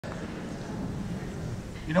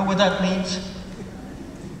You know what that means?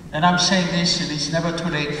 And I'm saying this, and it's never too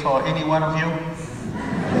late for any one of you.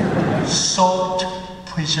 Salt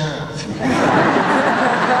preserve.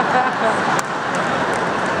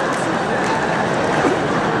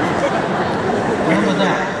 Remember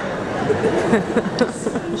that?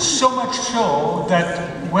 So much so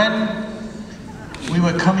that when we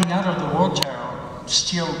were coming out of the water,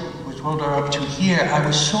 still with water up to here, I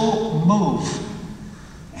was so moved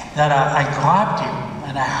that I grabbed him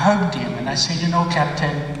and I hugged him and I said, you know,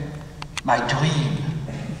 Captain, my dream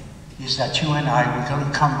is that you and I were going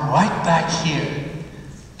to come right back here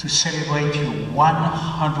to celebrate your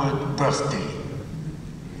 100th birthday.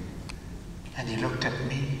 And he looked at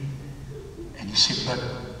me and he said, but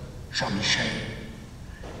Jean-Michel,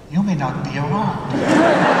 you may not be around.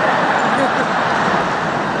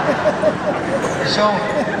 So,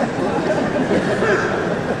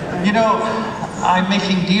 you know, I'm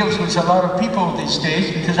making deals with a lot of people these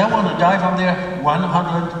days because I want to dive on their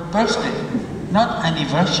 100th birthday. Not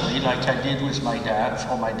anniversary like I did with my dad,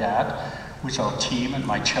 for my dad, with our team and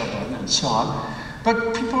my children and so on.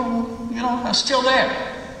 But people, you know, are still there,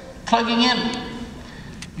 plugging in.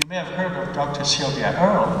 You may have heard of Dr. Sylvia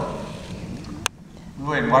Earle. We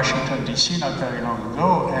were in Washington, D.C. not very long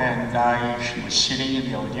ago, and she was sitting in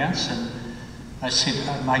the audience, and I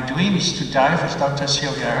said, my dream is to dive with Dr.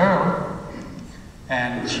 Sylvia Earle,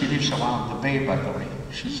 and she lives around the bay, by the way.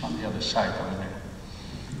 She's on the other side over there.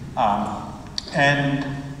 And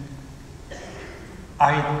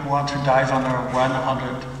I want to dive on her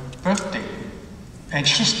 100th birthday. And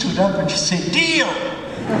she stood up and she said, deal!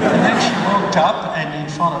 And then she walked up, and in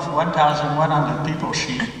front of 1,100 people,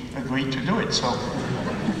 she agreed to do it. So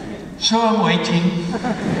I'm waiting.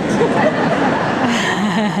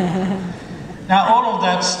 Now, all of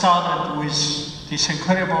that started with this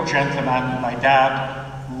incredible gentleman, my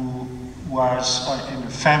dad, who was in a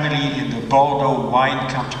family in the Bordeaux wine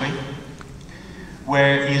country,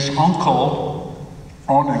 where his uncle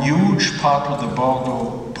owned a huge part of the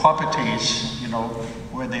Bordeaux properties, you know,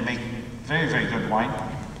 where they make very, very good wine.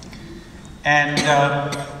 And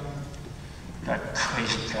that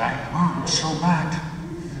crazy guy, oh, I'm so mad.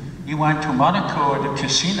 He went to Monaco at the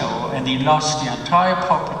casino and he lost the entire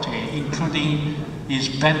property, including his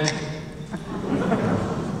Bentley.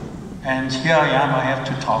 And here I am, I have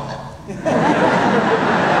to talk.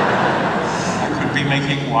 I could be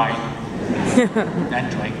making wine and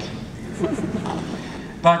drink.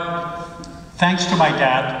 But thanks to my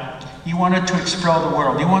dad, he wanted to explore the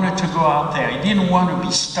world. He wanted to go out there. He didn't want to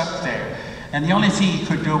be stuck there. And the only thing he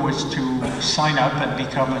could do was to sign up and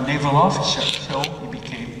become a naval officer. So he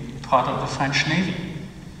became part of the French Navy.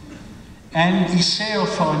 And he sailed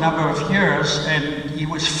for a number of years, and he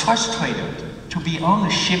was frustrated to be on the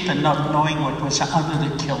ship and not knowing what was under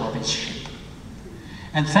the keel of his ship.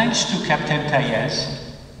 And thanks to Captain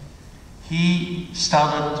Taillez, he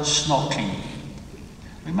started snorkeling.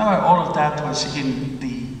 Remember, all of that was in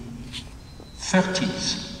the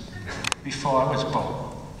 30s, before I was born.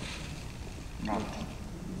 Not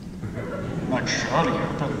much earlier,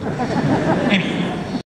 but